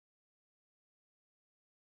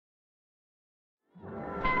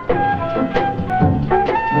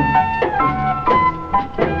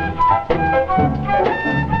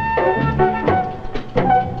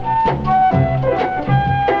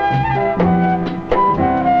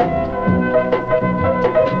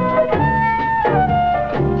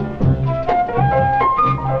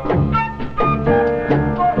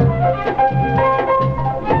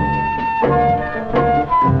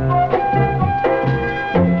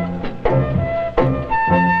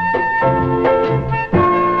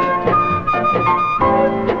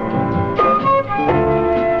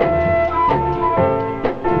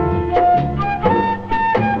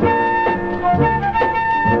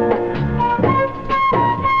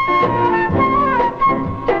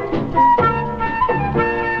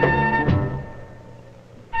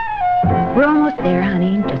We're almost there,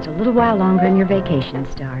 honey. Just a little while longer and your vacation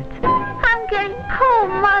starts. I'm getting cold,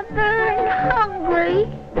 Mother, and hungry.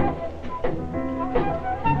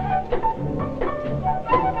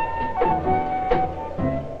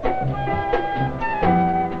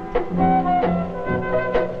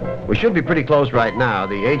 We should be pretty close right now.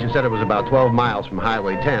 The agent said it was about 12 miles from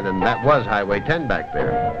Highway 10, and that was Highway 10 back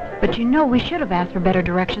there. But you know we should have asked for better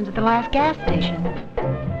directions at the last gas station.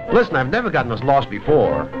 Listen, I've never gotten us lost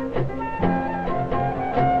before.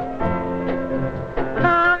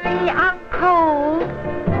 Mommy, I'm cold.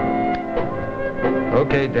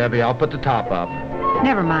 Okay, Debbie, I'll put the top up.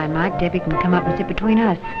 Never mind, Mike. Debbie can come up and sit between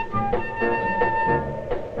us.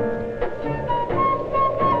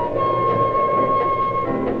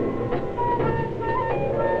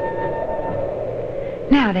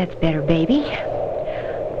 Now that's better, baby.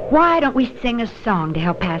 Why don't we sing a song to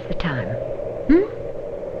help pass the time?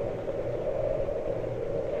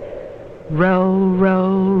 Row,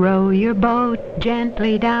 row, row your boat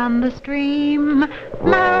gently down the stream.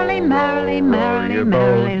 Merrily, merrily, merrily,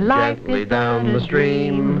 merrily, life is down the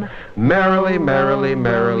stream. Merrily, merrily,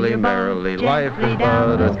 merrily, merrily, life is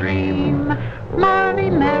but a dream. Merrily,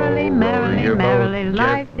 merrily, merrily, merrily,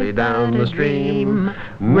 life is down the stream.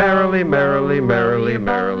 Merrily, merrily, merrily,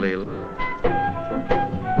 merrily.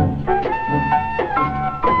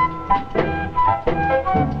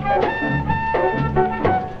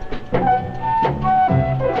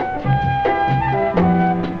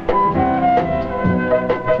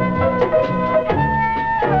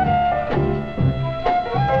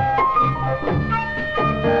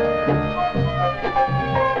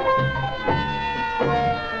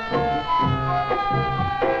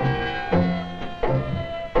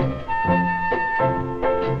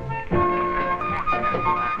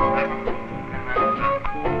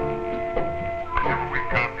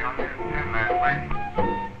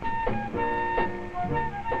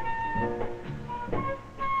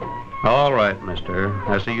 All right, mister.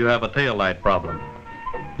 I see you have a taillight problem.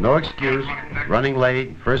 No excuse. Running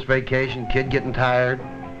late, first vacation, kid getting tired.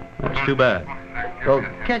 That's too bad. So,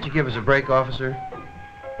 can't you give us a break, officer?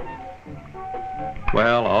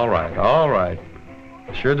 Well, all right, all right.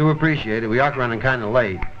 Sure do appreciate it. We are running kind of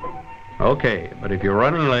late. Okay, but if you're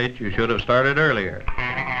running late, you should have started earlier.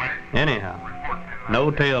 Anyhow,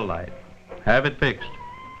 no taillight. Have it fixed.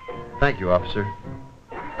 Thank you, officer.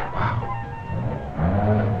 Wow.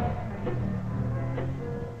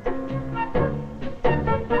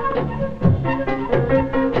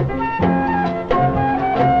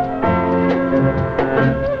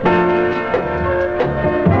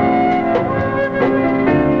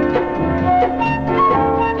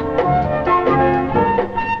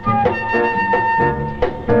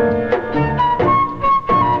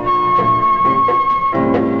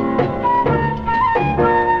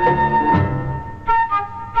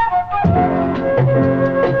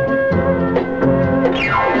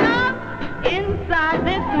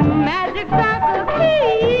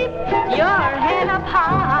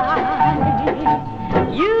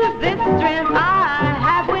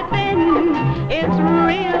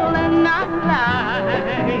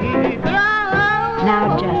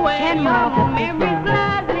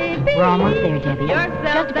 We're almost there, Debbie. Just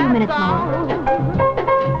a few minutes more.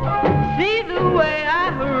 See the way I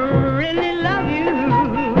really love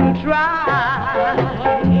you. Try.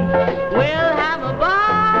 We'll have a ball.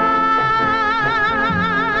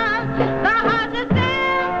 The heart to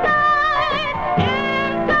stay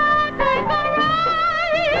inside, take a ride.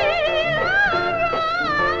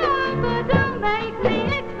 But don't make me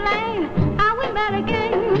explain how we met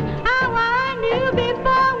again. How I knew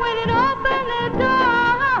before when it opened the door.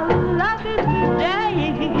 Love is today.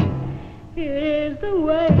 It is the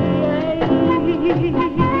way.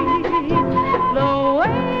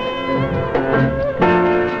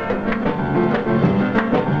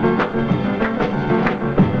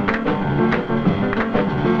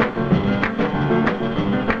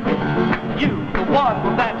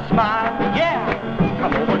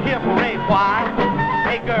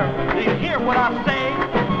 Hey girl, do you hear what I say?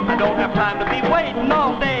 I don't have time to be waiting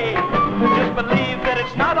all day. Just believe that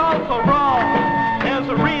it's not all so wrong. There's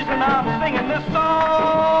a reason I'm singing this song.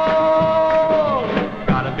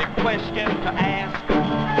 Got a big question to ask.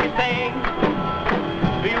 You think?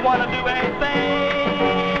 Do you want to do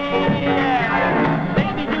anything? Yeah.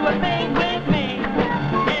 Baby, do a thing with me.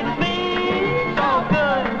 It seems so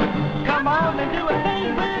good. Come on and do a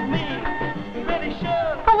thing with me. You really should.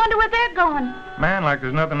 I wonder where they're going. Man, like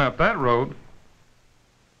there's nothing up that road.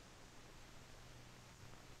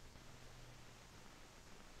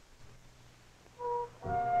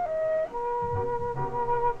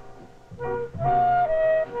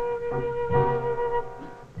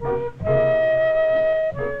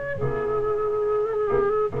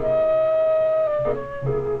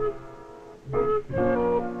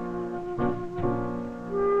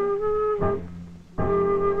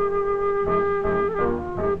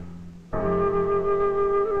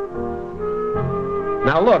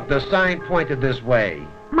 Now look, the sign pointed this way.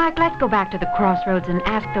 Mike, let's go back to the crossroads and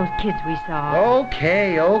ask those kids we saw.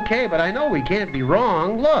 Okay, but I know we can't be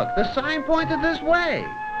wrong. Look, the sign pointed this way.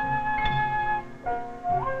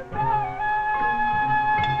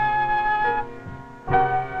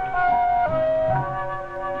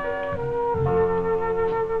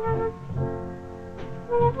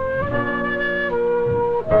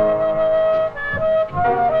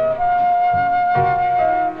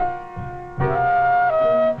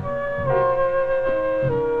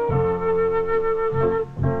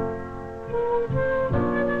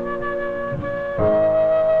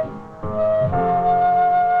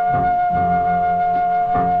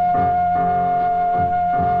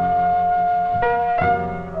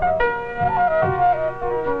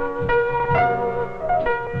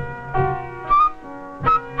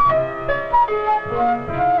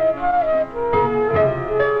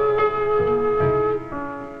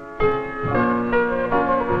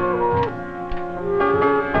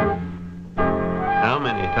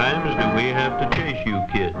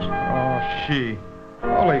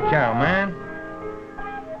 Holy cow, man.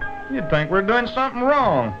 You'd think we're doing something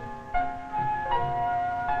wrong.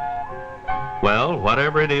 Well,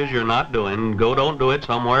 whatever it is you're not doing, don't do it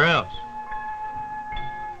somewhere else.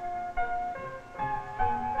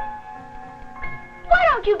 Why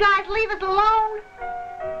don't you guys leave us alone?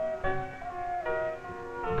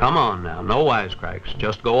 Come on now, no wisecracks.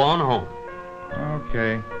 Just go on home.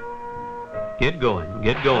 Okay. Get going,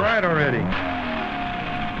 get going. All right already.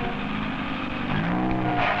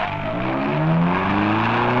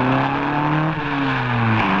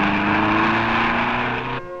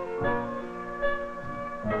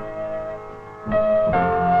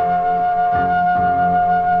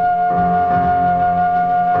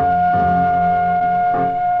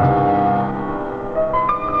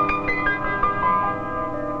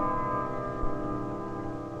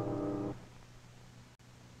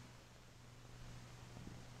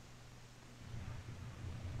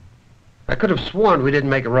 I could have sworn we didn't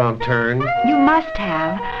make a wrong turn. You must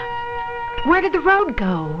have. Where did the road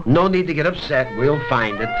go? No need to get upset. We'll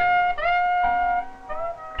find it.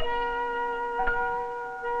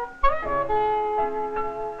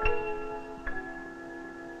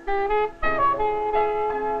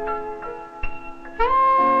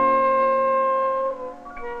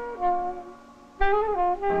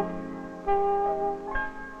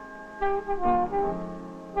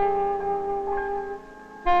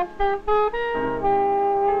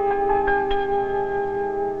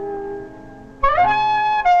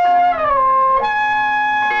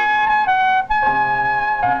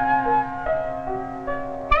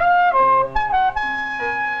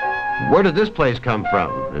 Where did this place come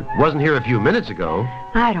from? It wasn't here a few minutes ago.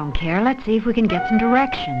 I don't care. Let's see if we can get some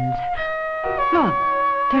directions. Look,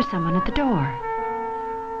 there's someone at the door.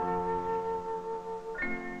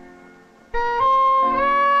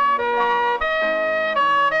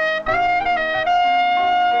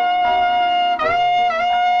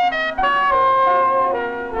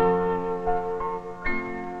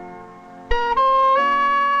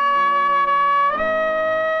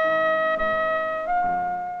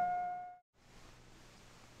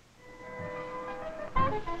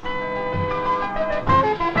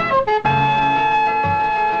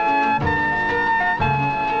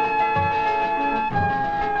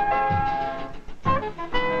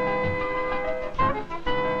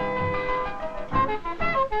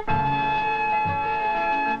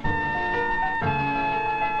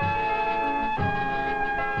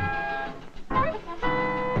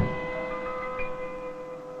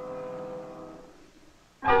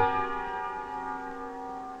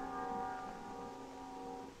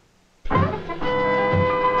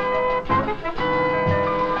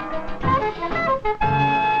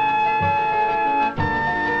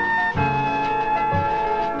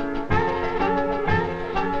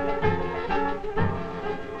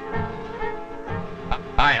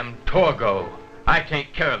 Torgo, I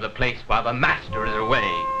take care of the place while the master is away.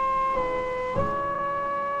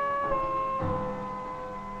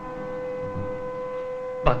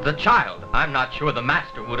 But the child, I'm not sure the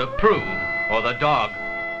master would approve, or the dog.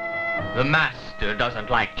 The master doesn't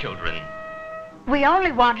like children. We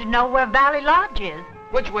only want to know where Valley Lodge is.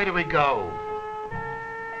 Which way do we go?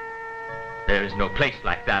 There is no place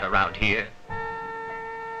like that around here.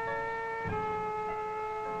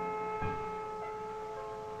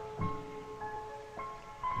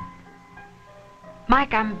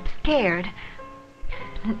 Mike, I'm scared.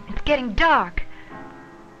 It's getting dark.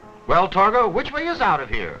 Well, Torgo, which way is out of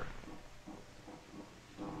here?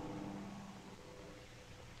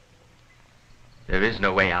 There is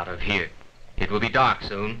no way out of here. It will be dark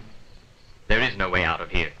soon. There is no way out of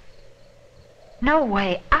here. No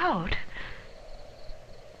way out?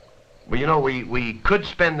 Well, you know, we could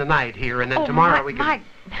spend the night here, and then tomorrow we can... Mike,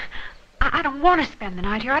 I don't want to spend the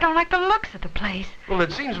night here. I don't like the looks of the place. Well,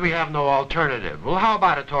 it seems we have no alternative. Well, how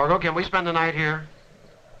about it, Torgo? Can we spend the night here?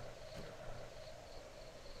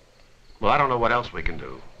 Well, I don't know what else we can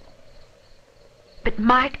do. But,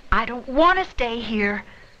 Mike, I don't want to stay here.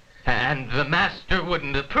 And the master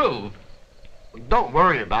wouldn't approve. Don't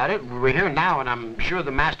worry about it. We're here now, and I'm sure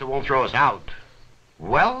the master won't throw us out.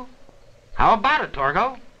 Well, how about it,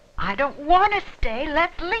 Torgo? I don't want to stay.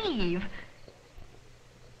 Let's leave.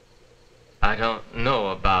 I don't know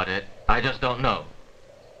about it. I just don't know.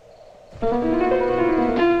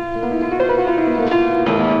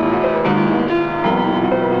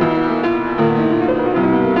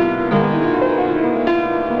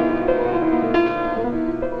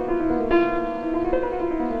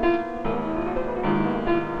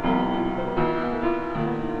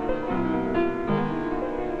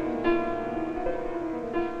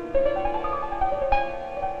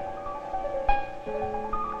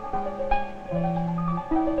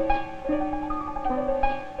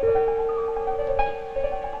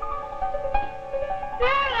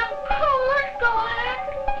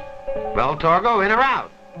 Well, Torgo, in or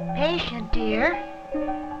out? Patient, dear.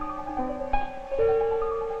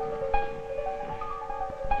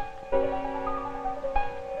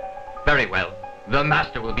 Very well. The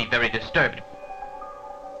master will be very disturbed.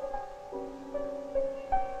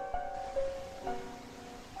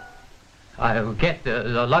 I'll get the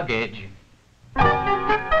luggage.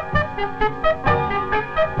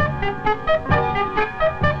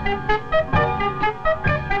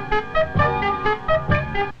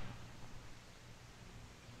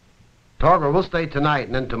 Torgo, we'll stay tonight,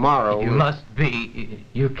 and then tomorrow...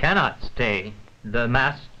 You cannot stay. The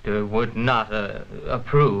master would not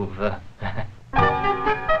approve.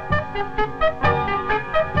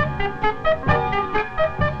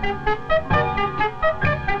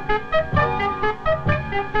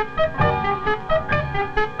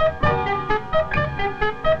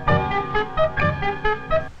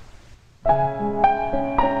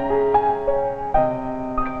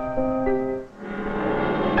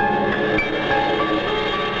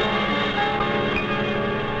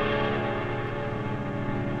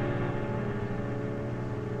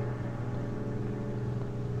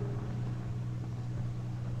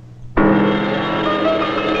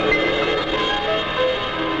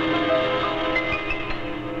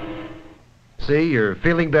 See, you're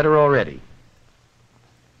feeling better already.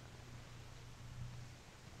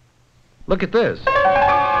 Look at this.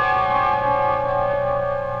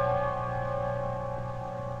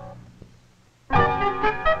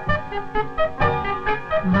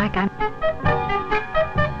 Mike, I'm...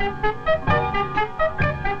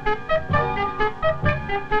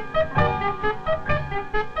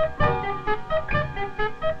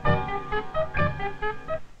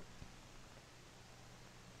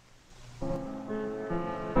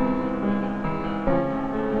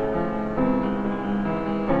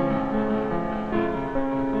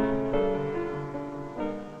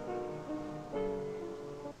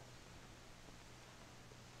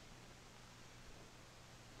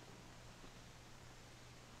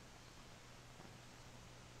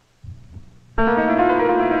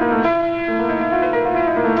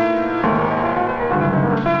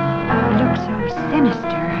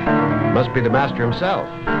 Must be the master himself.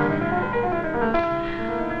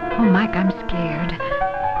 Oh, Mike, I'm scared.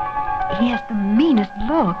 He has the meanest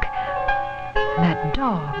look. That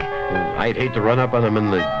dog. I'd hate to run up on him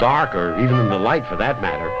in the dark, or even in the light, for that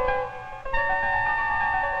matter.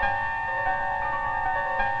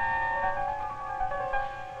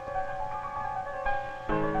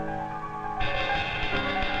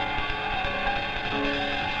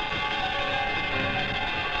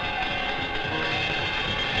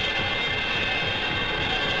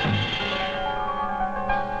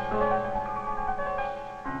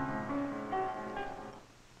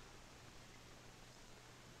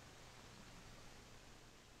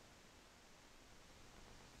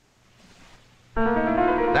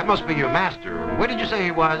 that must be your master. Where did you say he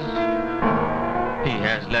was? He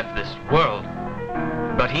has left this world.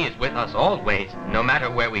 But he is with us always. No matter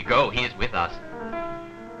where we go, he is with us.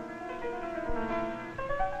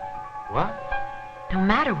 What? No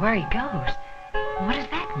matter where he goes. What does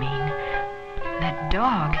that mean? That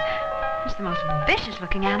dog. It's the most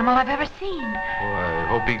vicious-looking animal I've ever seen. Well, I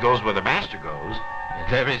hope he goes where the master goes.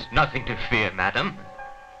 There is nothing to fear, madam.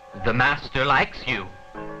 The master likes you.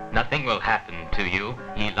 Nothing will happen to you.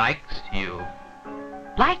 He likes you.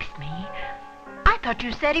 Likes me? I thought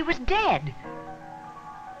you said he was dead.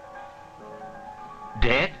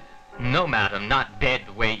 Dead? No, madam, not dead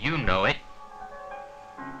the way you know it.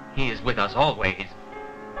 He is with us always.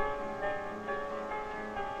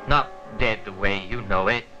 Not dead the way you know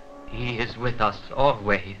it. He is with us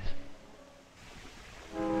always.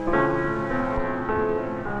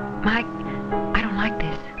 Mike, I don't like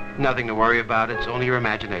this. Nothing to worry about. It's only your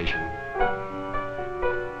imagination.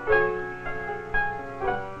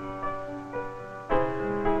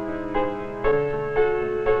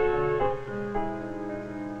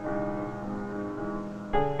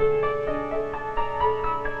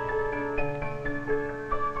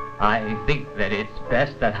 I think that it's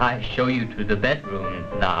best that I show you to the bedroom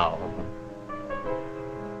now.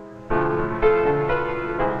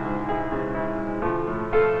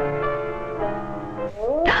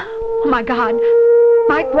 Oh, my God.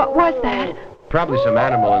 Mike, what was that? Probably some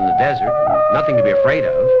animal in the desert. Nothing to be afraid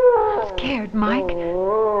of. I'm scared, Mike.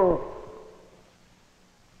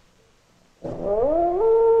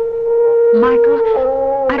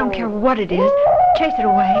 Michael, I don't care what it is. Chase it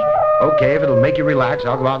away. Okay, if it'll make you relax,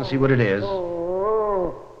 I'll go out and see what it is.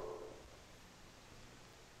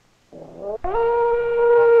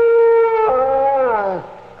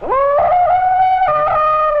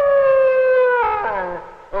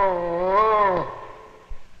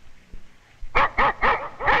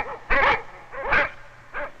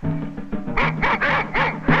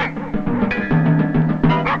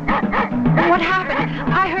 What happened?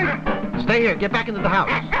 I heard... Stay here. Get back into the house.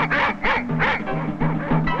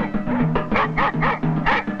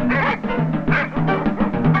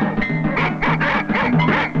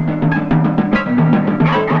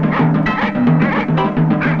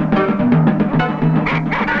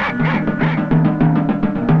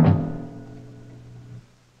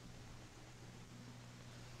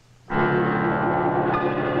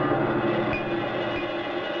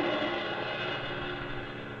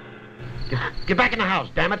 Get back in the house,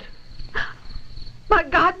 damn it. My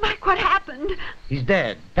God, Mike, what happened? He's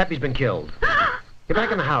dead. Peppy's been killed. Get back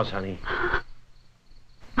in the house, honey.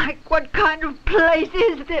 Mike, what kind of place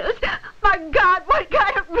is this? My God, what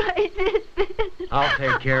kind of place is this? I'll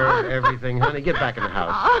take care of everything, honey. Get back in the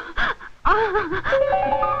house.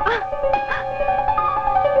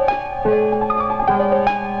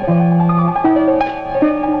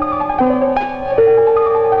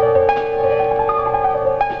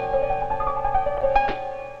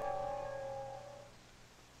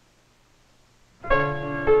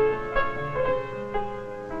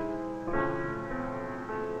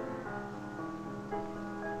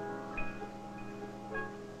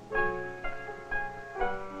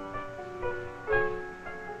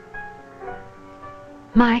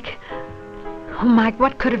 Mike. Oh, Mike,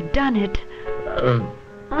 what could have done it?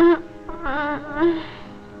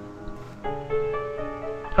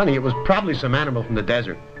 Honey, it was probably some animal from the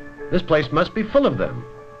desert. This place must be full of them.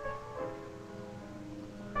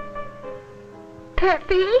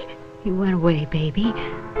 Peppy? He went away, baby.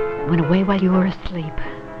 Went away while you were asleep.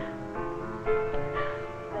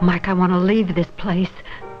 Mike, I want to leave this place.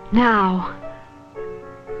 Now.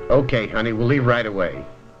 Okay, honey, we'll leave right away.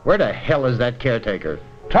 Where the hell is that caretaker?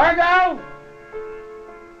 Targo!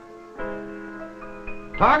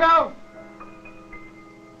 Targo!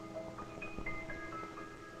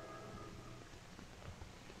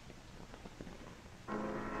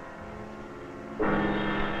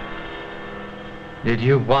 Did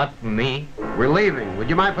you want me? We're leaving. Would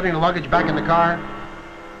you mind putting the luggage back in the car?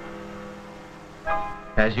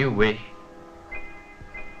 As you wish.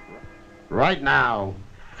 Right now.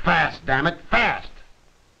 Fast, damn it, fast!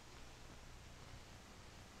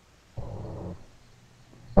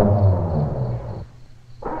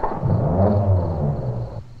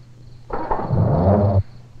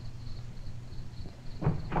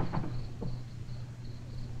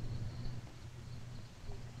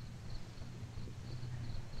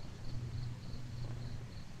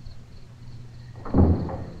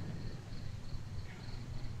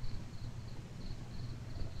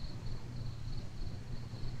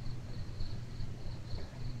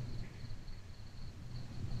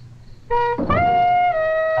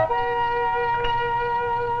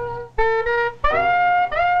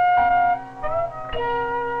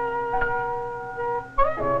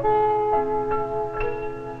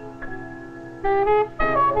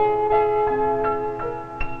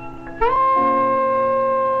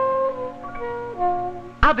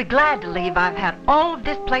 I'll be glad to leave. I've had all of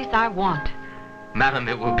this place I want. Madam,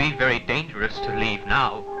 it will be very dangerous to leave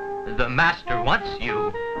now. The master wants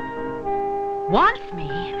you. Wants me?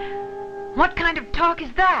 What kind of talk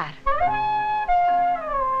is that?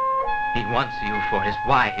 He wants you for his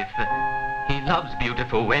wife. He loves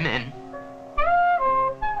beautiful women.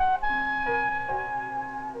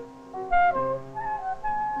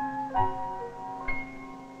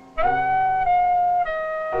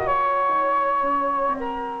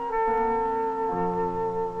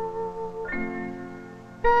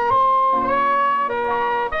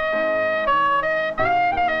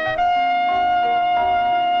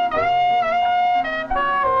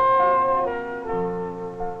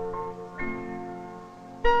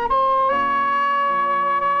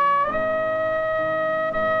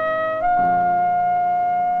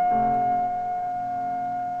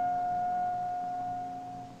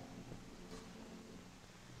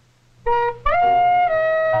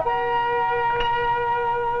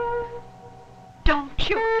 Don't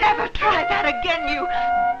you ever try that again, you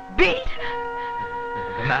beat!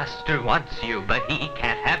 The master wants you, but he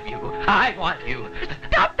can't have you. I want you.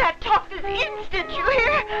 Stop that talk this instant, you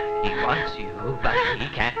hear? He wants you, but he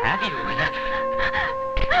can't have you.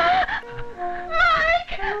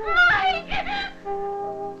 Mike! Mike!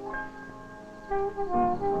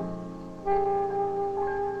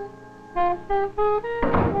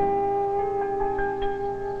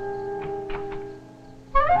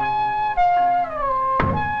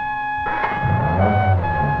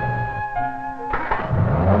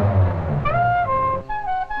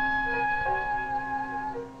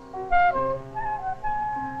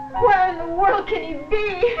 Where in the world can he be?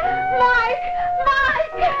 Mike!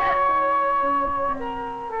 Mike!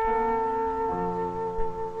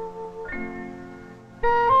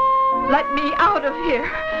 Let me out of here.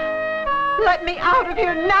 Let me out of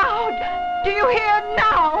here now. Do you hear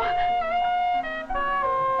now?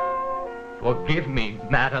 Forgive me,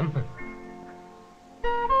 madam.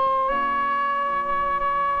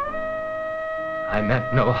 I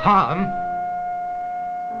meant no harm.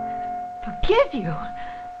 Forgive you?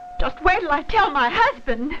 Just wait till I tell my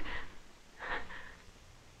husband.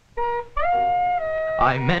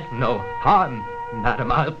 I meant no harm,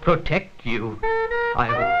 madam. I'll protect you.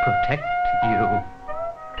 I'll protect you.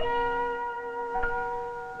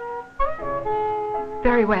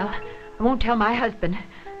 Very well. I won't tell my husband.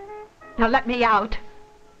 Now let me out.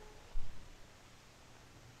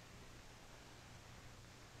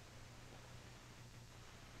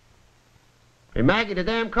 Hey, Maggie, the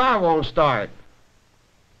damn car won't start.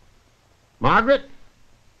 Margaret?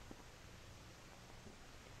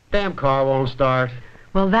 Damn car won't start.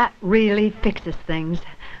 Well, that really fixes things.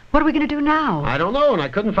 What are we going to do now? I don't know, and I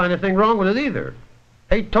couldn't find a thing wrong with it either.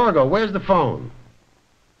 Hey, Torgo, where's the phone?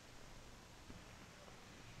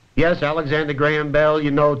 Yes, Alexander Graham Bell,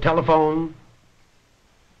 you know, telephone.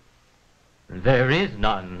 There is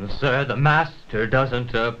none, sir. The master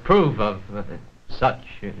doesn't approve of such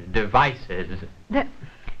devices.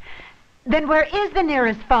 Then where is the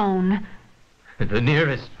nearest phone? The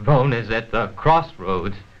nearest phone is at the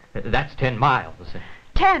crossroads. That's 10 miles.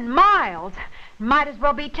 10 miles? Might as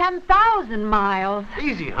well be 10,000 miles.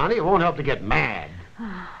 Easy, honey. It won't help to get mad.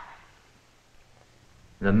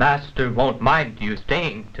 The master won't mind you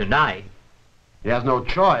staying tonight. He has no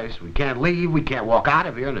choice. We can't leave. We can't walk out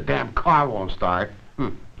of here, and the damn car won't start.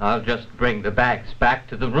 I'll just bring the bags back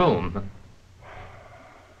to the room.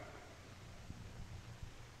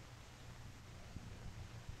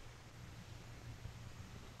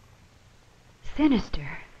 Sinister.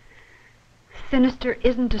 Sinister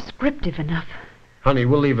isn't descriptive enough. Honey,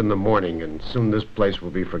 we'll leave in the morning, and soon this place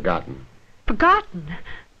will be forgotten. Forgotten?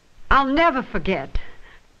 I'll never forget.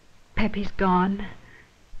 Peppy's gone.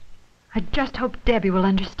 I just hope Debbie will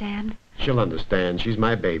understand. She'll understand. She's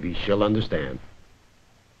my baby. She'll understand.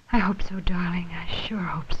 I hope so, darling. I sure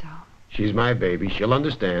hope so. She's my baby. She'll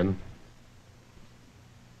understand.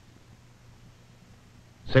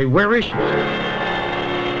 Say, where is she?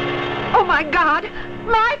 Oh, my God!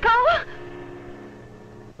 Michael!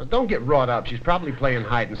 Now, don't get wrought up. She's probably playing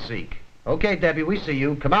hide and seek. Okay, Debbie, we see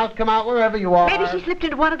you. Come out, wherever you are. Maybe she slipped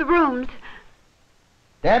into one of the rooms.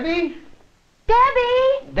 Debbie?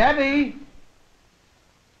 Debbie! Debbie?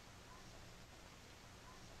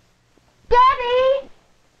 Debbie!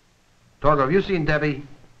 Torgo, have you seen Debbie?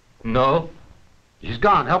 No? She's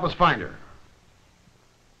gone. Help us find her.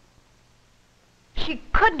 She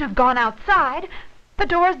couldn't have gone outside. The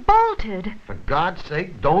door's bolted. For God's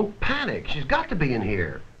sake, don't panic. She's got to be in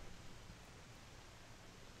here.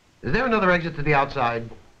 Is there another exit to the outside?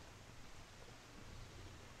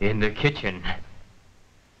 In the kitchen.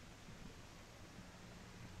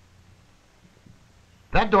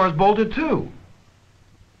 door's bolted, too.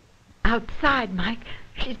 Outside, Mike.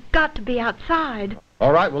 She's got to be outside.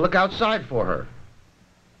 All right, we'll look outside for her.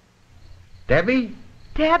 Debbie?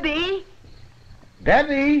 Debbie?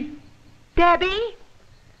 Debbie? Debbie?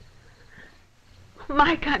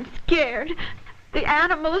 Mike, I'm scared. The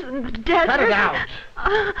animals in the desert. Cut it out.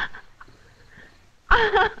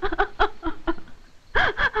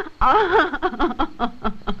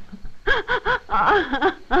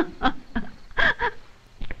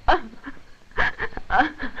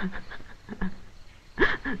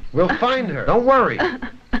 We'll find her. Don't worry.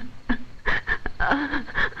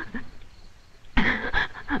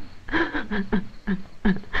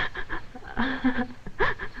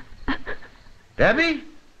 Debbie?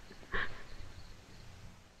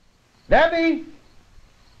 Debbie?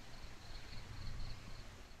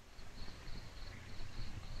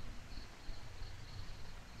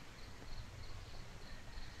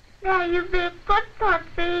 Now you big good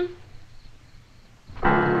puppy.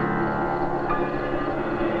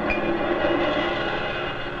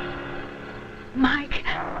 Mike,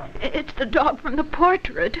 it's the dog from the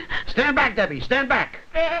portrait. Stand back, Debbie. Stand back.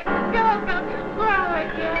 Don't swallow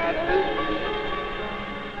it, Daddy.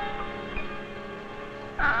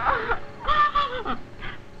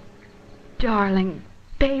 Darling,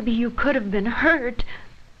 baby, you could have been hurt.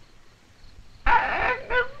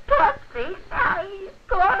 The puppy, how you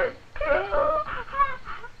going to?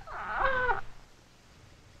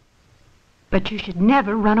 But you should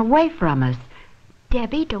never run away from us.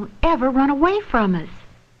 Debbie, don't ever run away from us.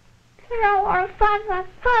 I want to find my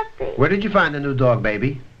puppy. Where did you find the new dog,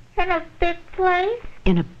 baby? In a big place.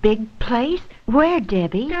 In a big place? Where,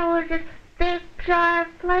 Debbie? There was a big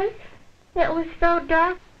giant place. It was so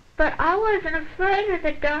dark, but I wasn't afraid of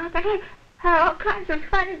the dark. And it had all kinds of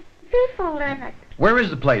funny people in it. Where is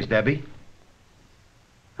the place, Debbie?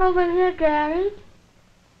 Over here, Daddy.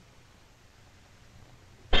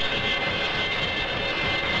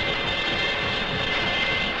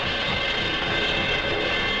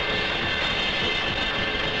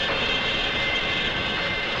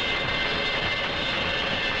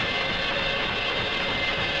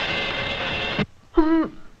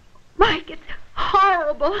 Mike, it's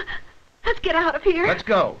horrible. Let's get out of here. Let's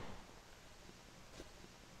go.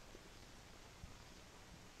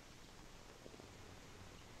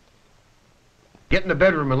 Get in the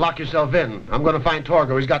bedroom and lock yourself in. I'm going to find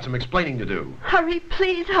Torgo. He's got some explaining to do. Hurry,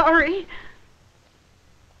 please, hurry.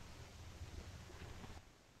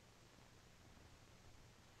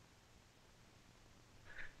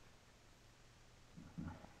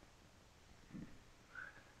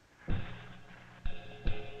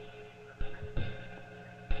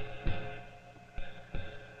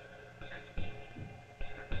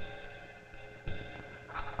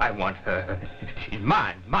 I want her. She's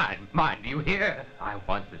mine, mine, mine. Do you hear? I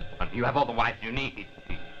want this one. You have all the wives you need.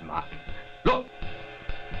 She's mine. Look.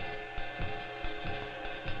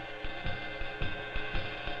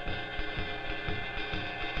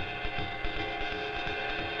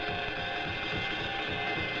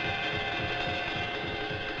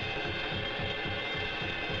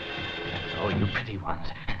 Oh, you pretty ones.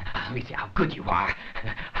 Let me see how good you are.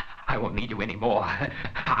 I won't need you anymore.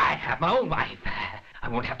 I have my own wife. I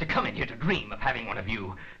won't have to come in here to dream of having one of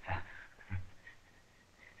you.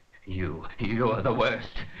 You're the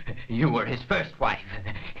worst. You were his first wife.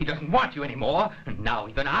 He doesn't want you anymore. Now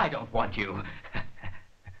even I don't want you.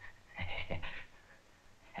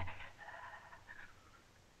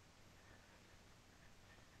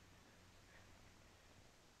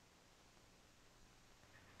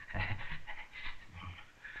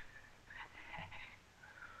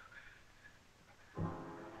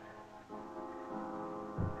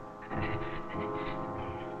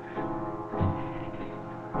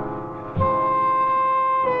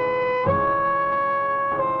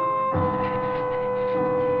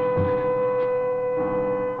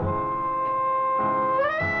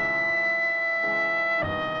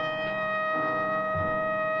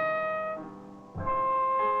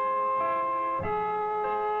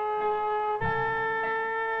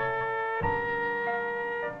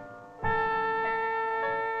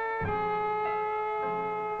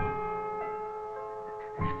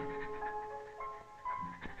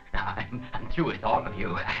 I'm through with all of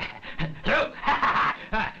you. Through!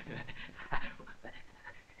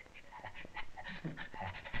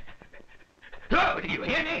 Through! Do you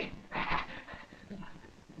hear me?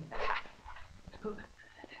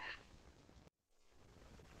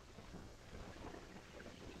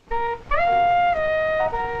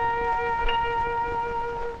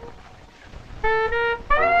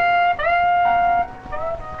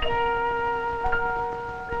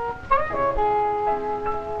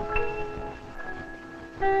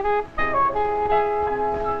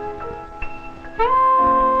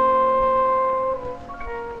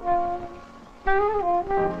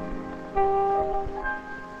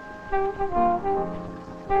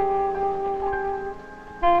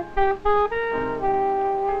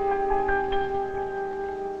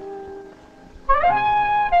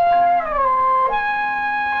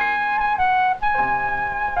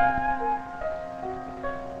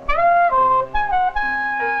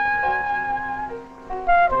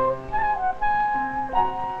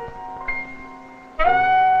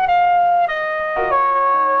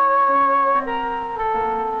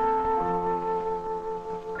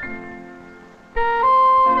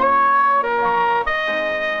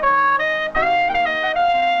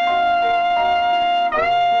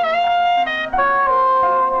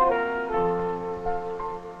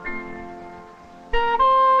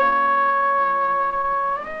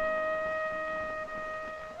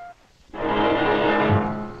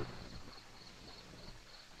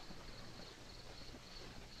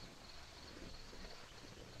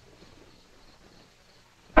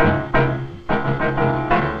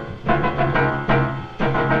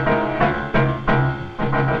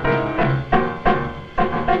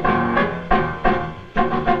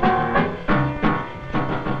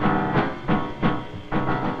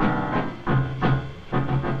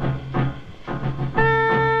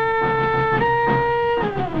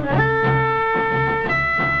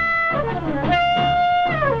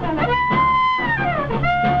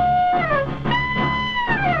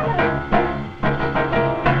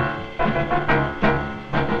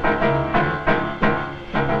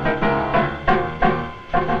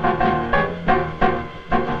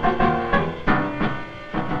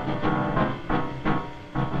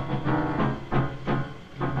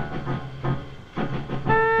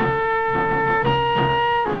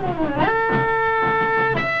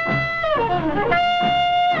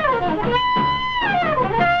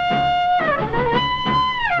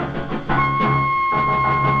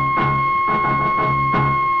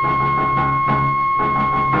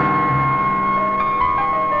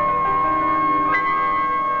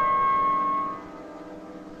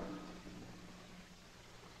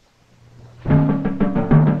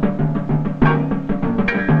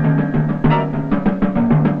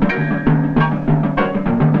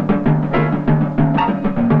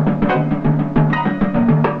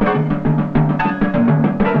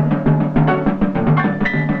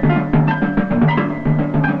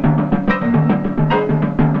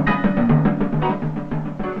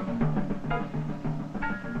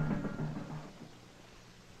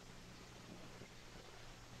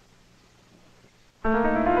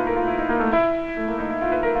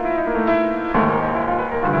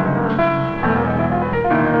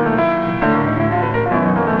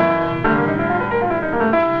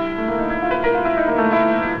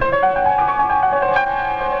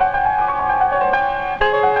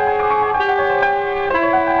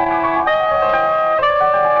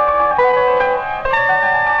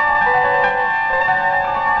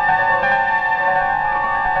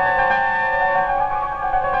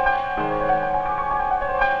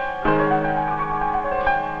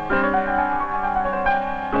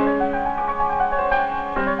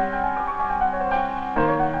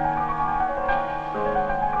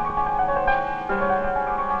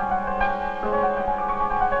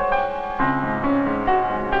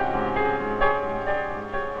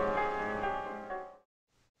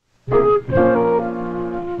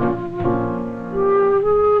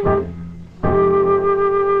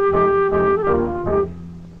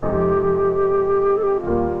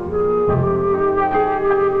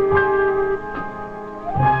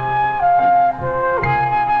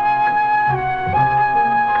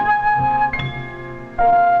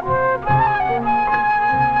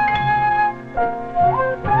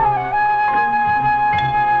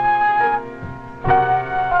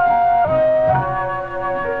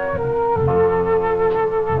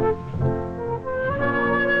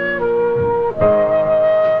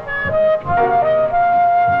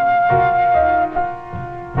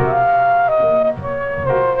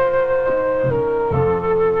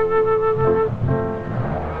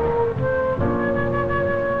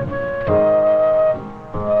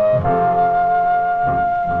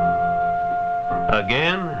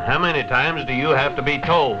 times do you have to be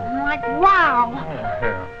told? Like, wow. Oh,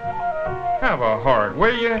 hell. Have a heart,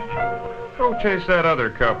 will you? Go chase that other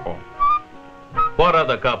couple. What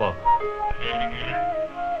other couple?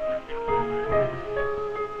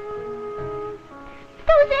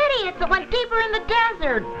 Those idiots that went deeper in the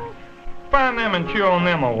desert. Find them and chew on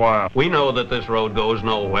them a while. We know that this road goes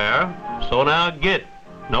nowhere, so now get.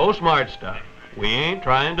 No smart stuff. We ain't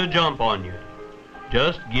trying to jump on you.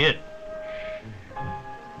 Just get.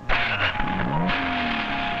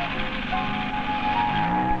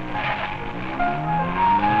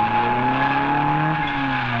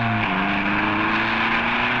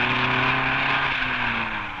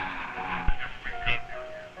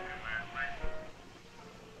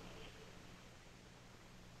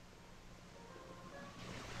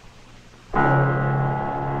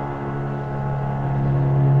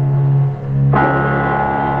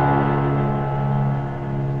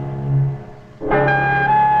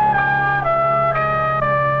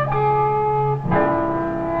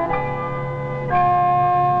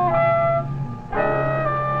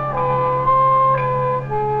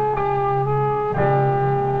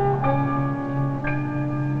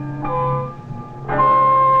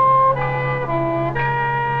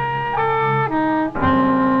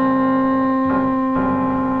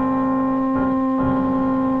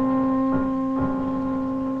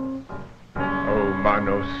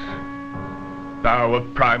 Thou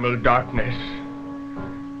of primal darkness,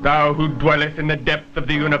 thou who dwelleth in the depth of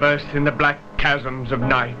the universe in the black chasms of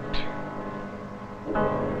night.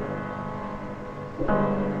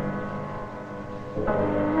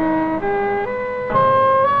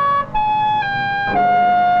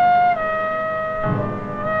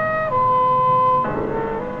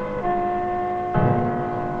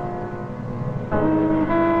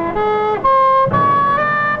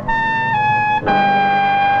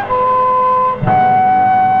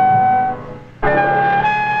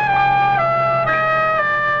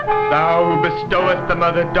 Bestoweth the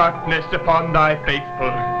mother darkness upon thy faithful,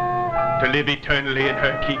 to live eternally in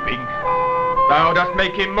her keeping. Thou dost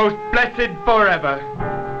make him most blessed forever.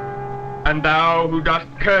 And thou who dost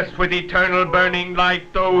curse with eternal burning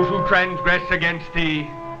light those who transgress against thee,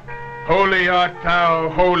 holy art thou,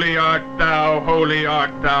 holy art thou, holy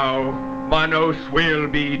art thou. Manos will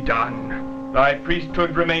be done. Thy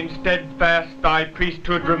priesthood remains steadfast, thy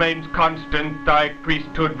priesthood remains constant, thy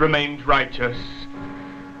priesthood remains righteous.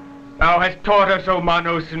 Thou hast taught us, O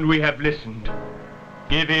Manos, and we have listened.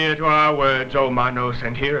 Give ear to our words, O Manos,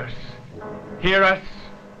 and hear us. Hear us,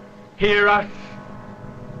 hear us,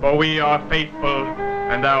 for we are faithful,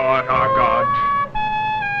 and thou art our God.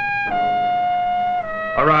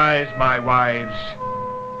 Arise, my wives,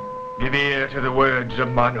 give ear to the words of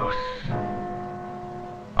Manos.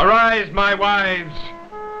 Arise, my wives,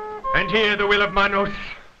 and hear the will of Manos.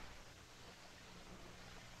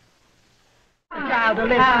 The child who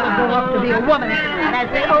lives will grow up to be a woman, and as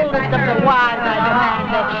the oldest of the wives, I demand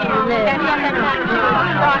that she live. The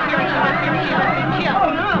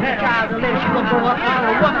child who lives, she will grow up to be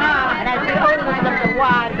a woman, and as the oldest of the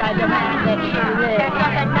wives, I demand that she live.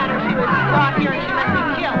 She was brought here, and she must be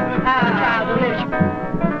killed. The child who lives.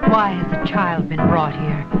 Why has a child been brought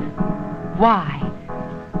here? Why?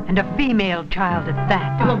 And a female child at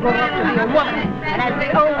that. She will grow up to be a woman, and as the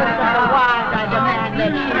oldest of the wives, I demand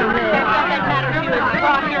that she live. She was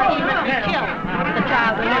brought here, she must be killed. The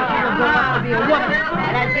child who lives, she will grow up to be a woman,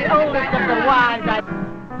 and as the oldest of the wives,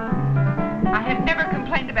 I have never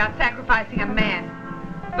complained about sacrificing a man,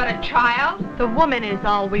 but a child? The woman is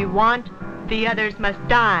all we want. The others must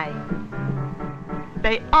die.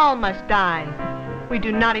 They all must die. We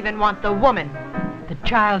do not even want the woman. The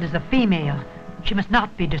child is a female. She must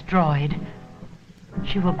not be destroyed.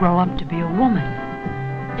 She will grow up to be a woman.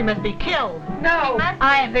 She must be killed. No.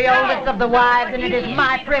 I am the oldest of the wives, and it is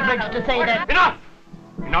my privilege to say that. Enough!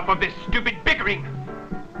 Enough of this stupid bickering.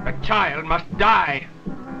 A child must die.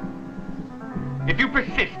 If you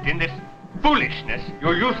persist in this foolishness,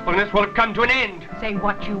 your usefulness will come to an end. Say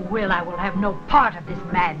what you will, I will have no part of this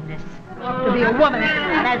madness. To be a woman,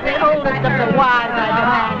 and as the oldest of the wives, I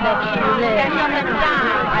demand that she live.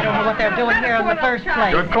 I don't know what they're doing here in the first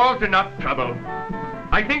place. You've caused enough trouble.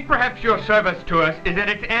 I think perhaps your service to us is at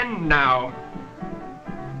its end now.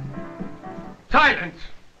 Silence!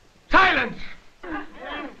 Silence!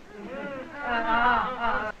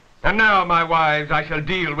 And now, my wives, I shall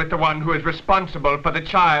deal with the one who is responsible for the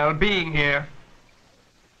child being here.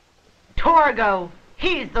 Torgo.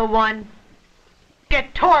 He's the one.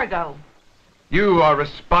 Get Torgo. You are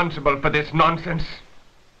responsible for this nonsense.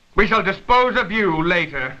 We shall dispose of you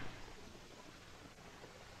later.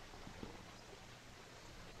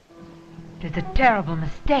 It is a terrible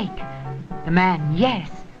mistake. The man, yes.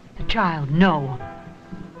 The child, no.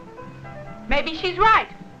 Maybe she's right.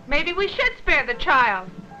 Maybe we should spare the child.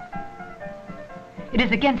 It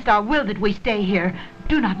is against our will that we stay here.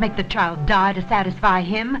 Do not make the child die to satisfy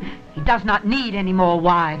him. He does not need any more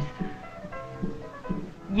wives.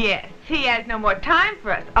 Yes, he has no more time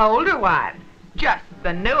for us older wives. Just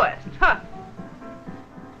the newest, huh?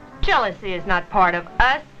 Jealousy is not part of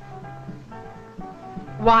us.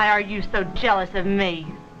 Why are you so jealous of me?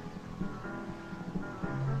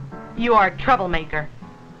 You are a troublemaker.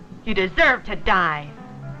 You deserve to die.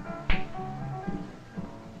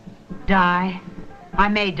 Die? I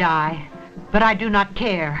may die, but I do not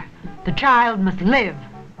care. The child must live.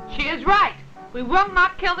 She is right. We will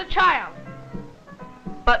not kill the child.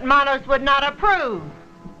 But Manos would not approve.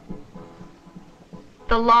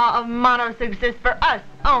 The law of Manos exists for us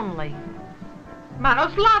only.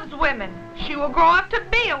 Manos loves women. She will grow up to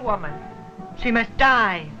be a woman. She must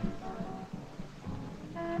die.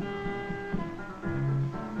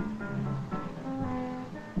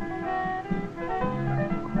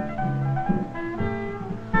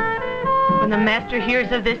 When the master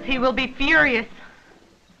hears of this, he will be furious.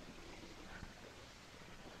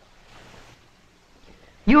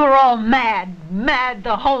 You are all mad, mad,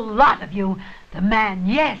 the whole lot of you. The man,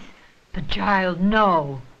 yes. The child,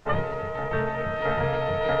 no.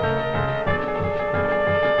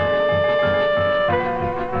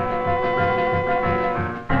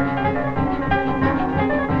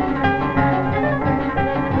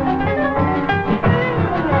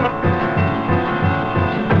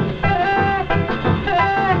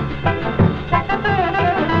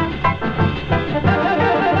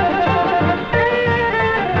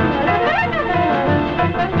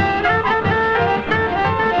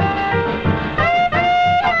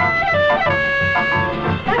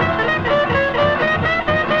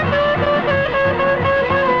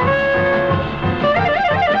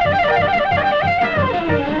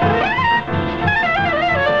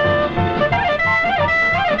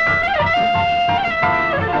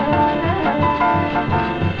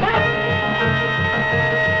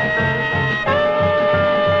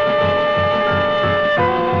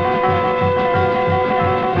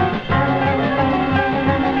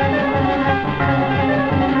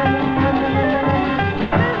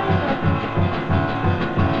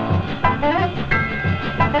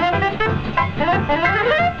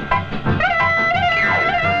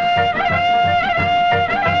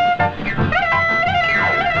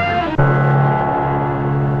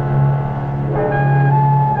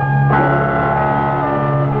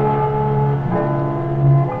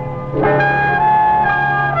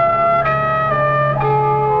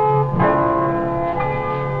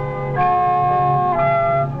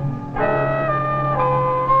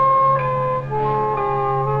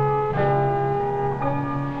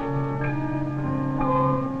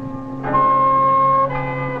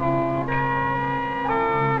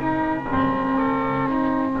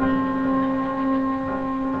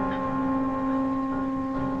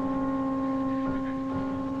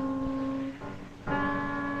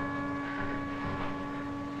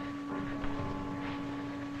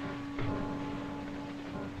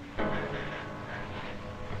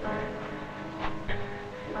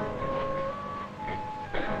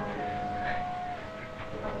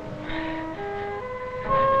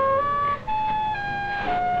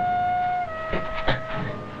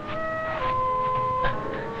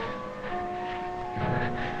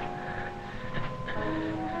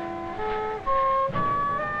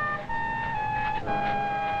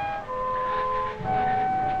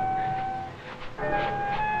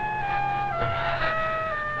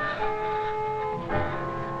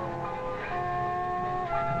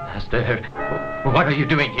 Master, what are you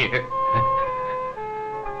doing here?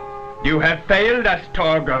 You have failed us,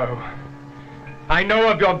 Torgo. I know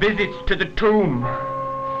of your visits to the tomb.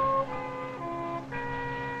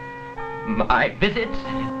 My visits?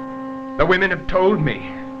 The women have told me.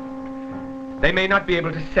 They may not be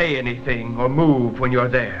able to say anything or move when you're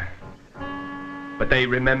there, but they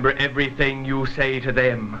remember everything you say to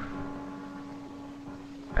them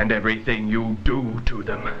and everything you do to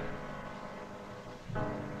them.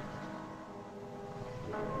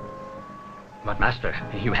 But, Master,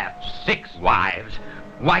 you have 6 wives.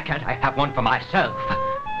 Why can't I have one for myself?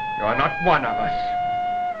 You are not one of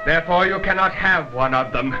us. Therefore, you cannot have one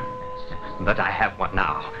of them. But I have one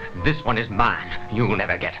now. This one is mine. You'll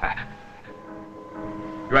never get her.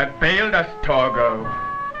 You have failed us, Torgo.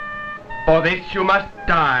 For this you must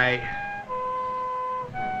die.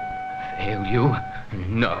 Fail you?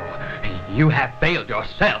 No. You have failed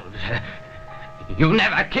yourselves. You'll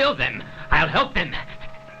never kill them. I'll help them.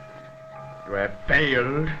 You have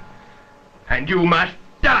failed, and you must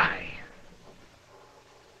die.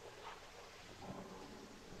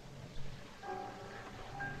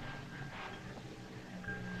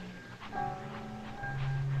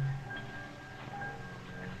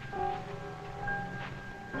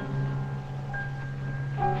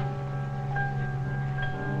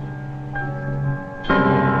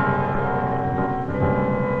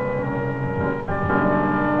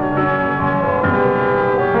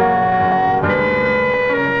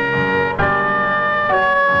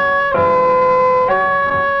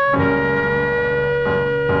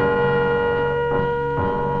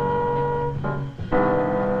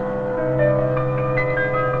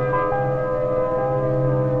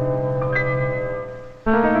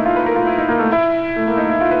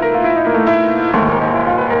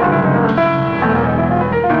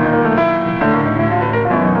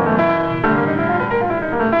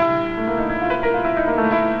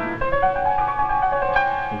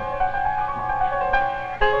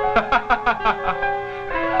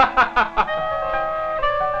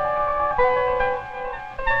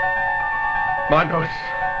 Manos,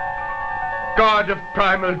 God of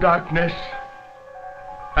primal darkness,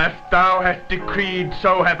 as thou hast decreed,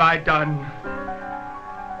 so have I done.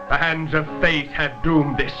 The hands of fate have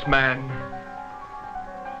doomed this man.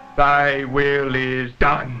 Thy will is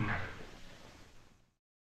done.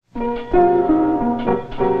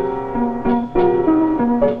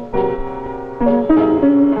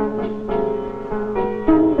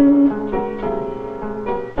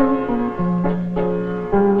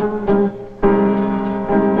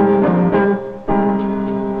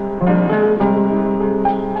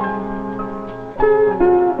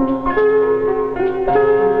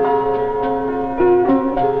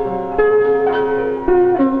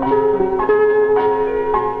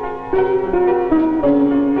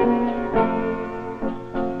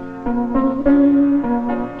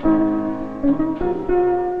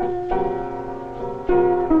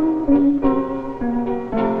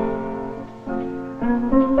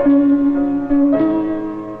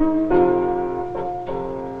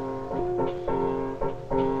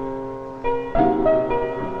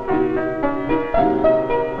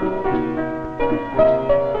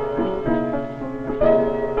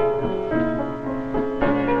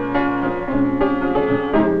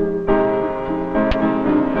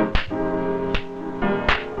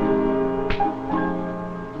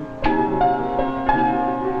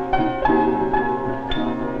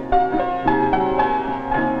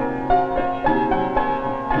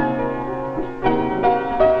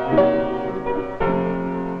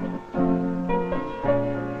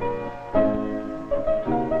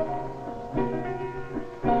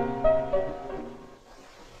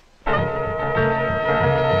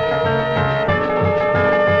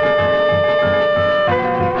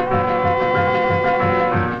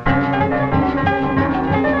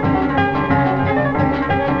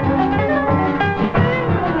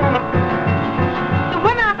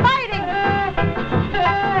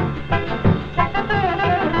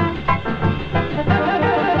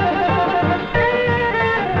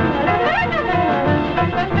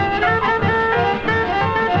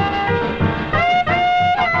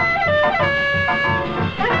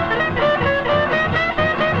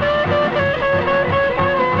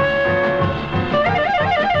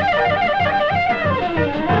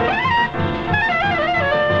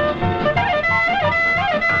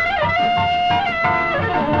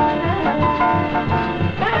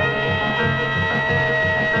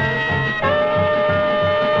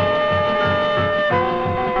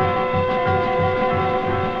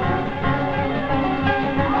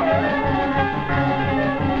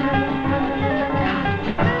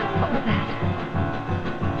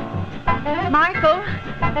 Michael?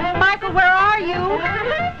 Michael, where are you?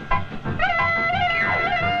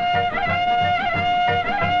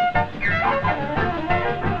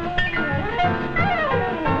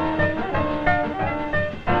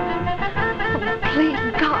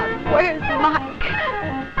 Please, God, where's Mike?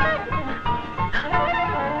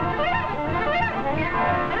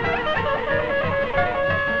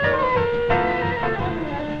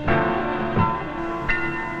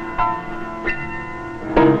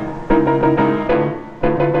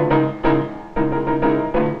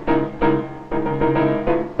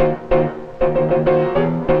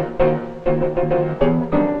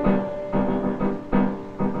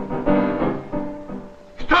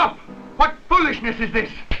 Stop! What foolishness is this?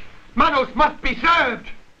 Manos must be served!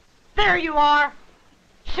 There you are.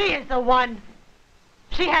 She is the one.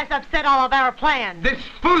 She has upset all of our plans. This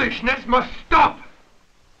foolishness must stop!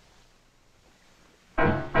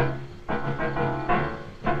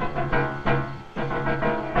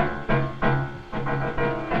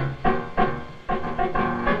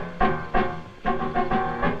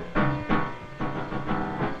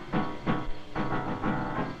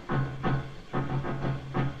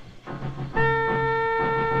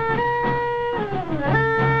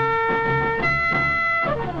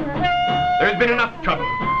 been enough trouble.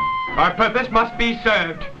 Our purpose must be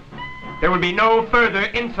served. There will be no further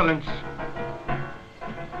insolence.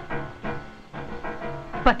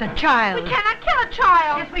 But the child... We cannot kill a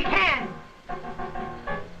child. Yes, we can.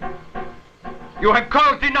 You have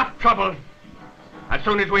caused enough trouble. As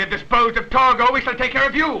soon as we have disposed of Torgo, we shall take care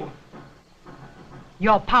of you.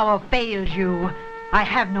 Your power fails you. I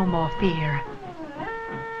have no more fear.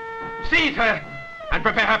 Seize her and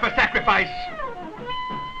prepare her for sacrifice.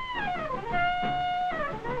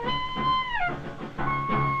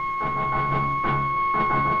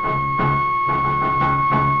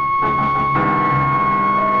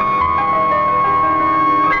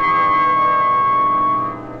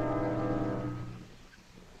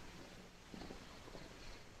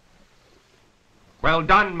 Well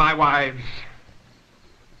done, my wives.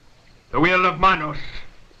 The will of Manos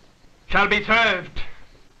shall be served.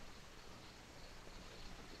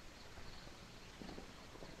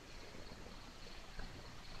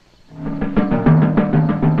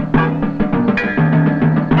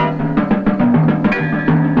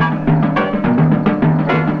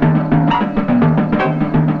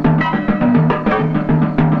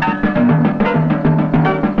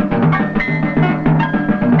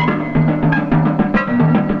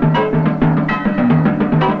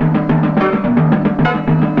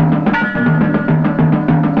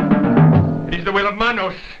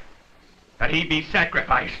 Manos, that he be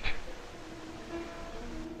sacrificed.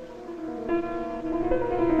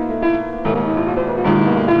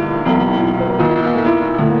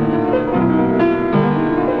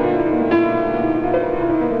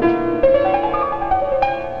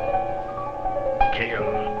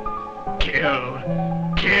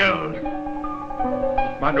 Kill.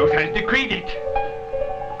 Manos has decreed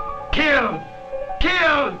it. Kill.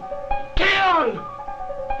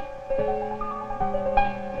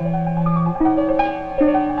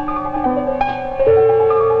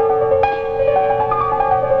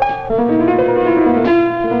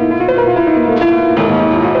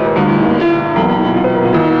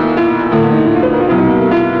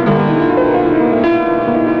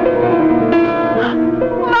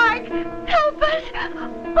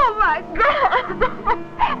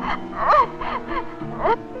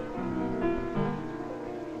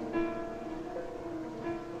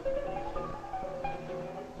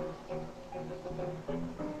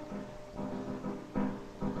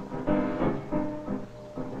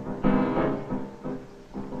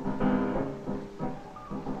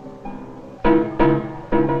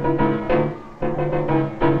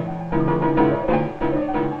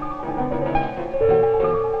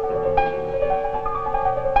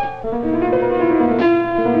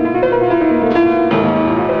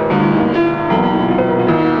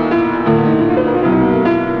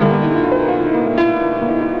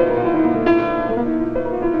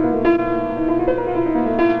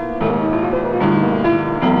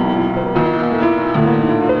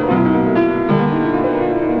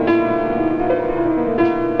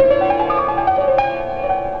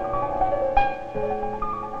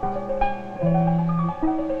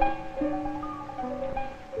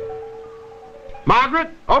 Margaret,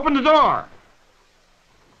 open the door!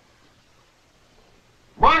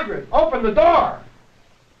 Margaret, open the door!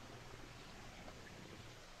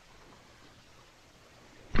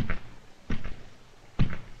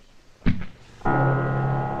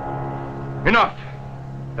 Enough!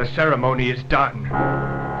 The ceremony is done.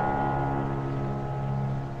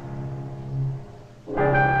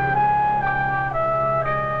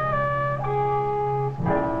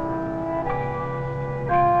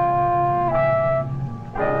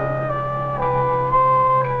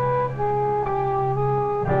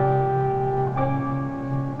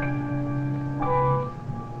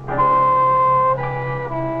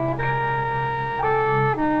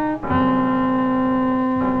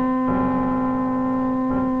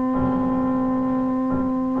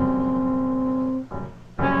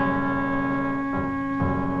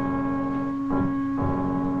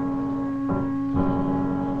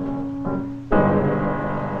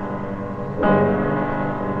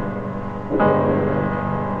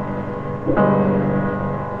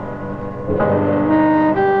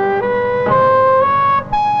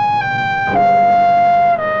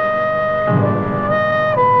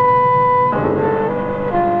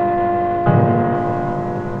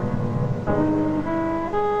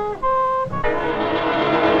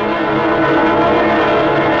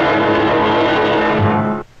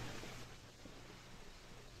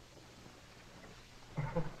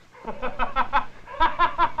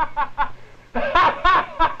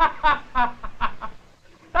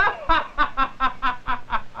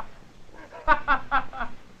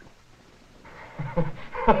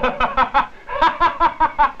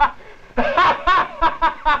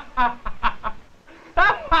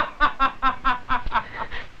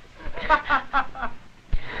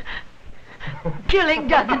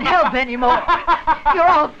 help anymore. You're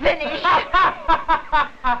all finished.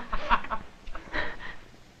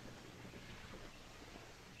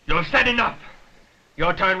 You've said enough.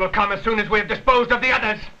 Your turn will come as soon as we have disposed of the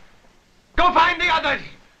others. Go find the others!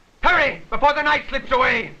 Hurry, before the night slips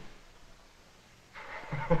away!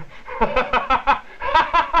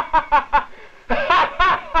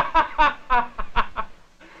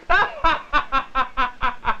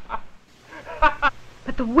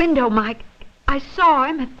 But the window, Mike. I saw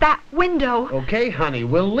him at that window. Okay, honey,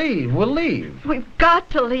 we'll leave. We'll leave. We've got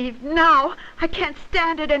to leave now. I can't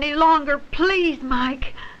stand it any longer. Please,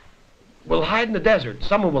 Mike. We'll hide in the desert.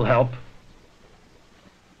 Someone will help.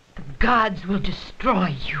 The gods will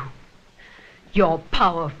destroy you. Your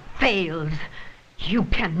power fails. You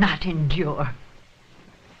cannot endure.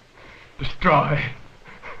 Destroy.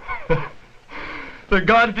 The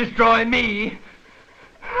gods destroy me.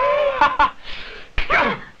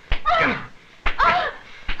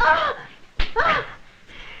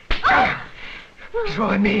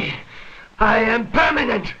 Destroy me. I am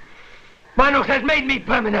permanent. Manos has made me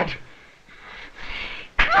permanent.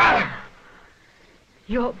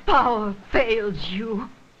 Your power fails you.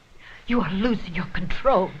 You are losing your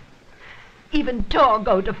control. Even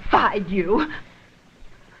Torgo defied you.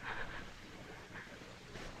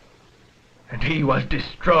 And he was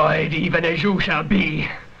destroyed even as you shall be.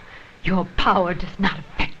 Your power does not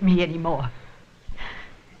affect me anymore.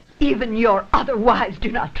 Even your other wives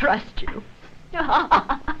do not trust you.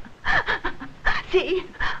 See,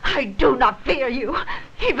 I do not fear you,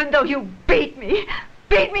 even though you beat me.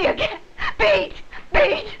 Beat me again. Beat!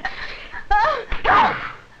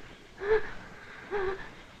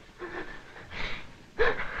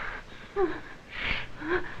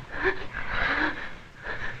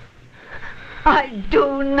 I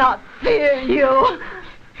do not fear you.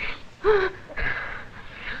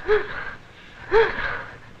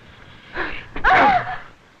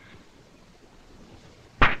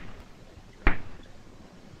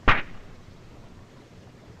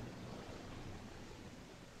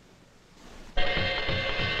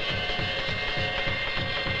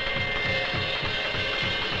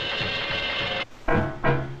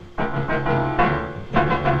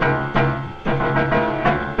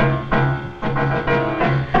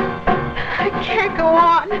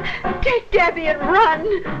 Take Debbie and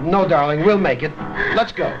run. No, darling, we'll make it.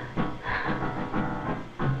 Let's go.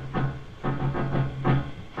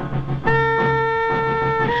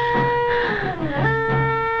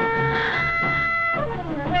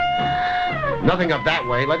 Nothing up that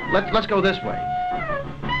way. Let's go this way.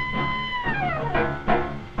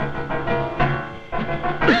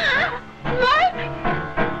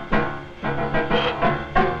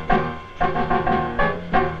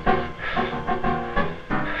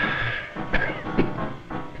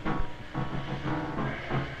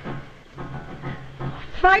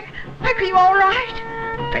 Mike, are you all right?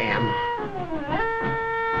 Damn.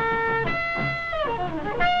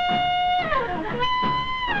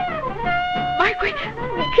 Mike, we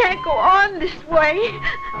can't go on this way.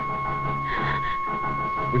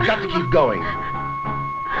 We've got to keep going.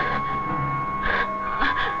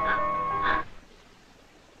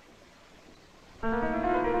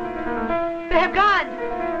 They have gone.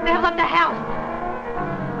 They have left the house.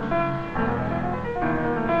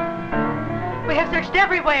 We have searched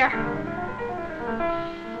everywhere.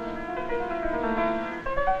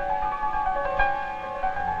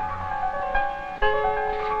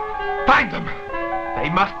 Find them. They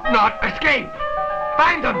must not escape.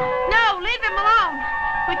 Find them. No, leave him alone.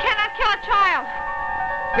 We cannot kill a child.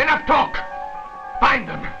 Enough talk. Find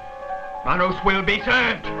them. Manos will be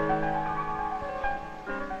served.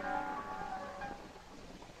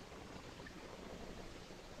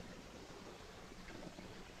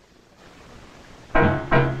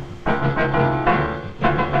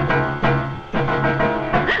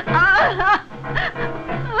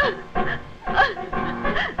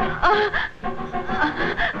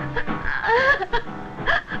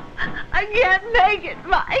 I can't make it,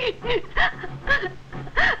 Mike.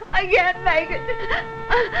 I can't make it.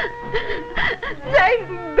 Save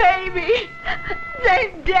baby.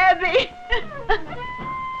 Save Debbie.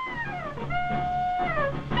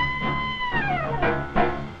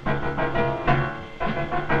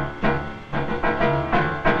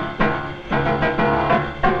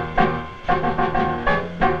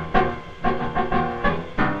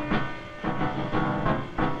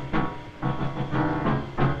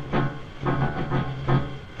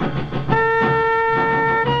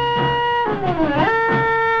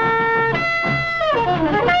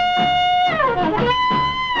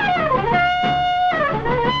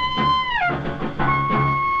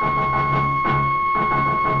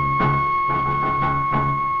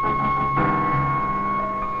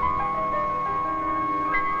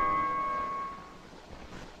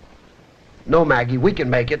 No, Maggie, we can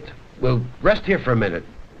make it. We'll rest here for a minute.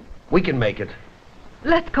 We can make it.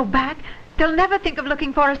 Let's go back. They'll never think of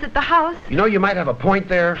looking for us at the house. You know, you might have a point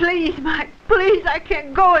there. Please, Mike, please, I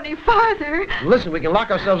can't go any farther. Listen, we can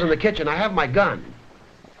lock ourselves in the kitchen. I have my gun.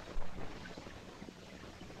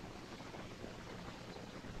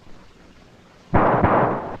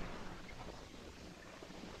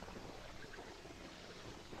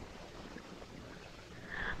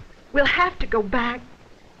 We'll have to go back.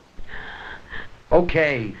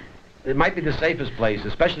 Okay. It might be the safest place,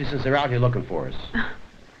 especially since they're out here looking for us.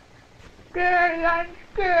 Daddy, I'm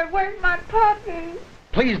scared. Where's my puppy?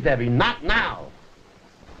 Please, Debbie, not now.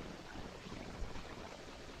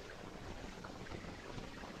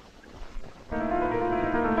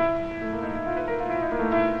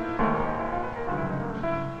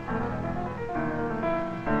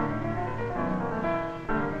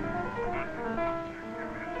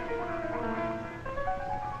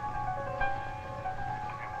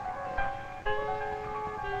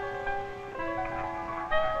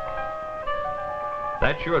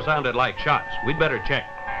 That sure sounded like shots. We'd better check.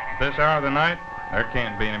 This hour of the night, there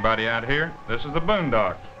can't be anybody out here. This is the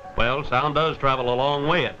boondocks. Well, sound does travel a long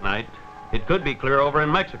way at night. It could be clear over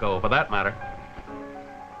in Mexico, for that matter.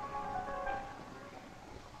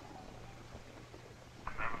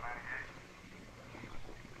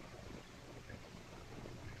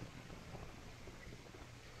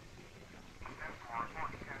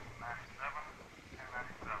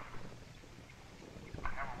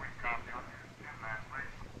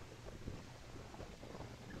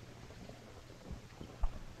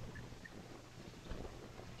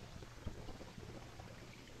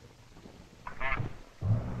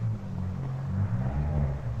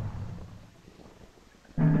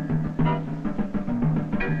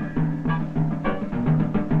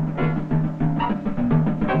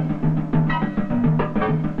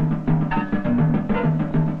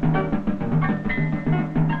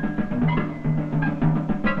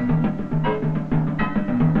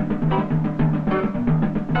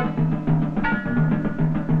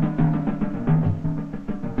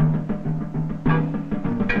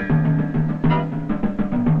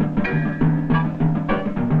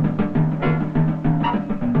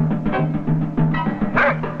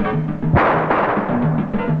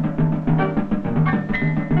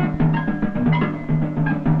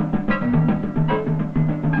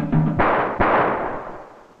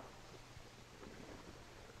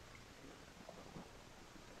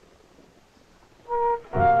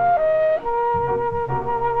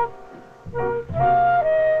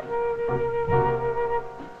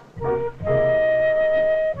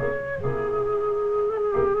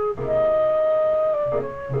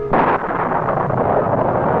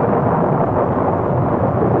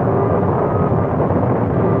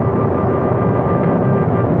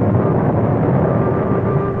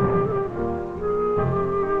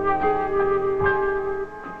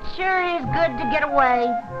 Get away.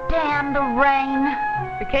 Damn the rain.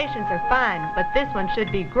 Vacations are fine, but this one should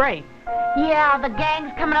be great. Yeah, the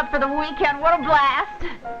gang's coming up for the weekend. What a blast.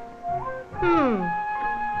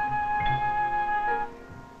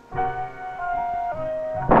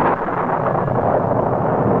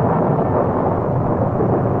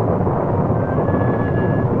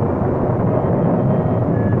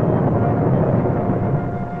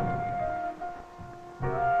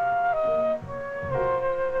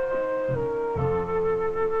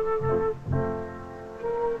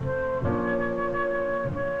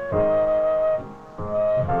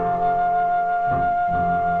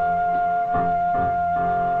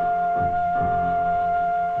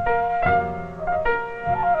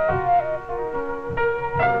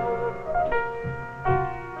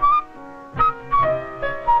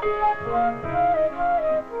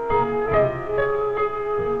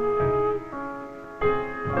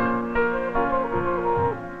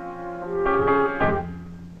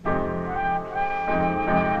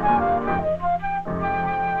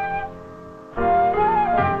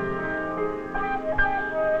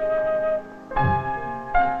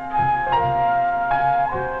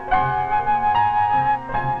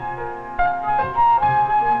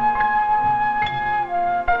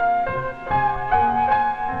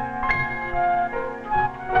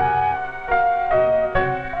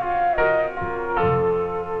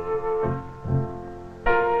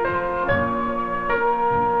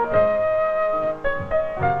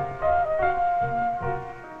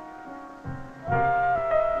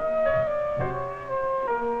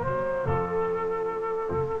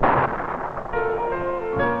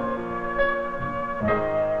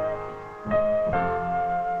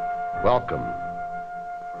 Welcome.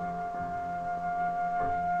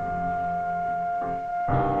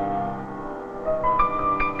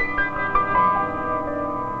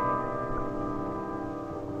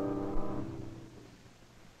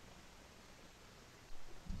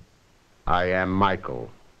 I am Michael.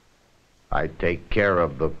 I take care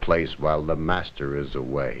of the place while the master is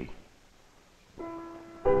away.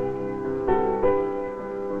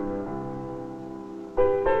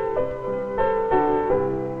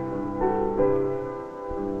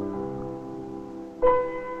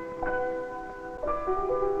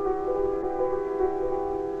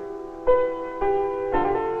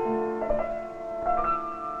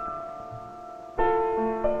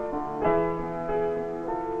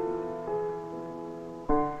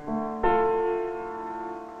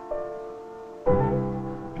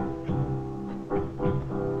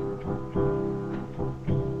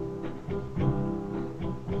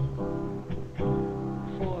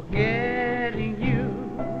 Forgetting you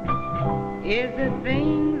is a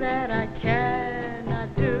thing that I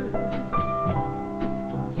cannot do.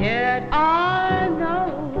 Yet I know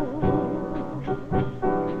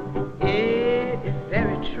it is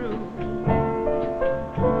very true.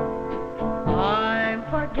 I'm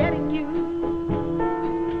forgetting you.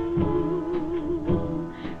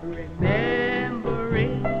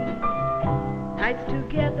 Remembering nights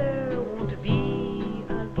together won't be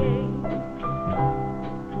again.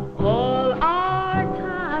 All our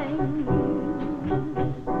time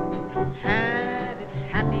had its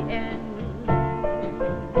happy end.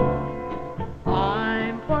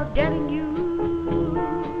 I'm forgetting you.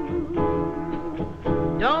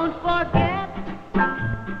 Don't forget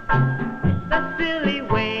the silly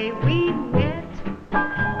way we met.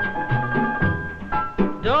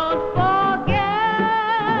 Don't forget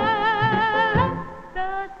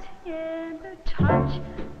the tender touch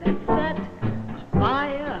that set a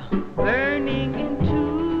fire burning in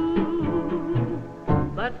two.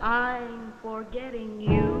 But I'm forgetting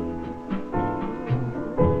you.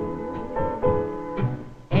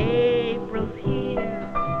 April's here,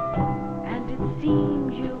 and it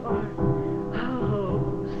seems you are,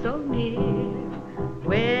 oh, so near.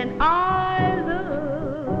 When I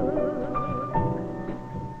look,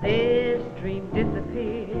 this dream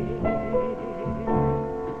disappears.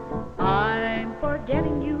 I'm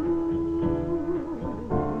forgetting you.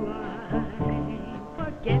 I'm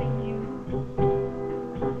forgetting you.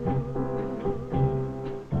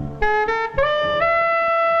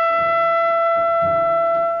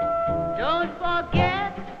 Don't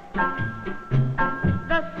forget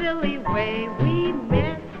the silly way we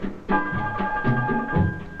met.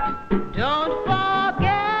 Don't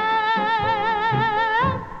forget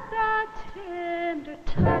the tender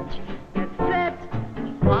touch that set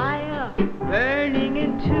the fire burning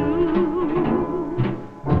in two.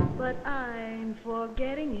 But I'm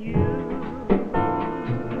forgetting you.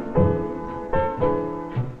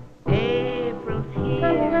 April's here,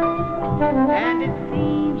 and it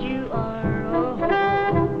seems you are, oh,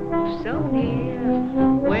 so near.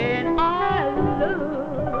 When I look,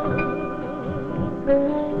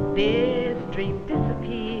 this dream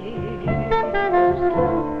disappears.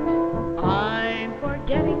 I'm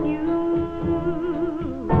forgetting you.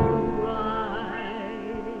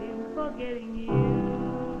 I'm forgetting you.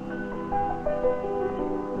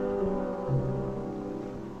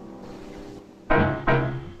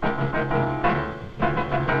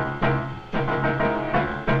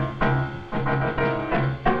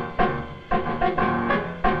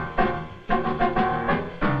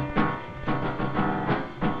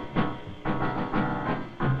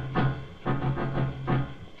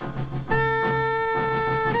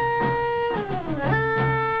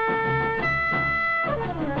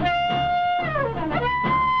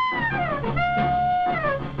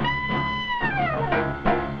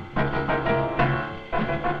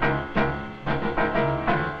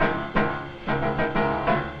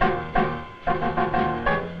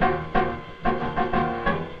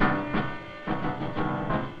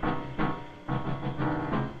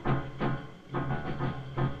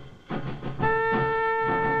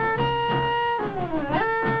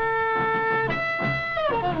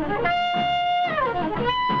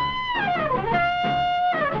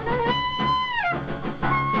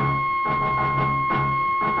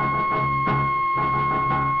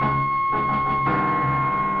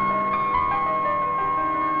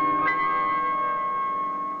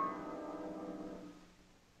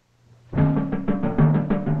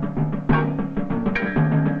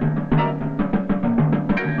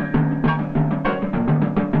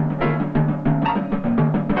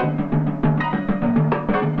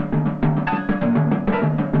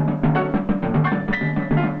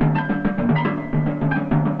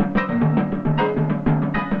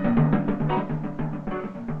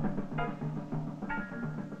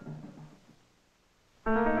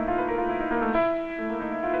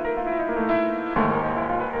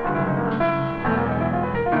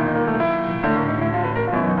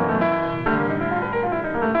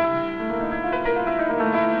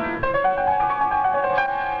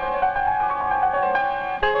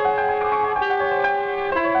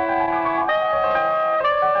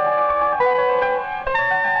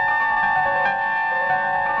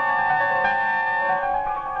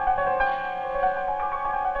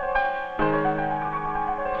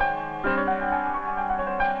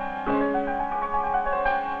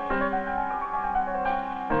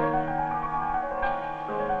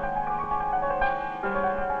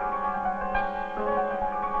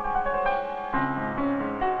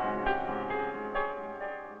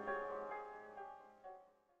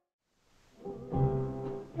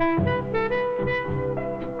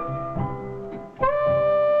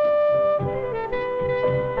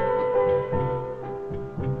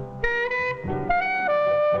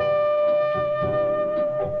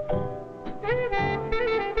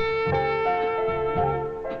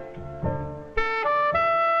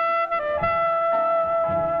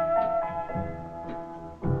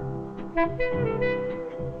 Don't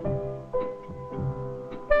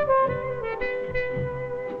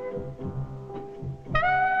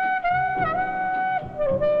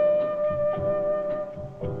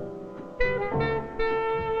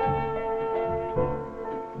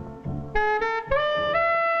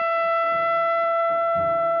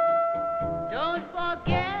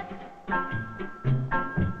forget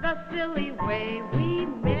the silly way we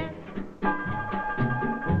met.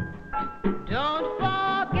 Don't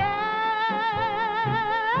forget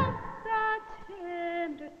the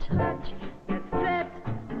tender touch that set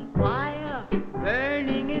fire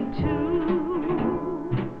burning in two.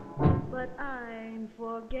 But I'm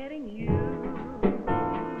forgetting you.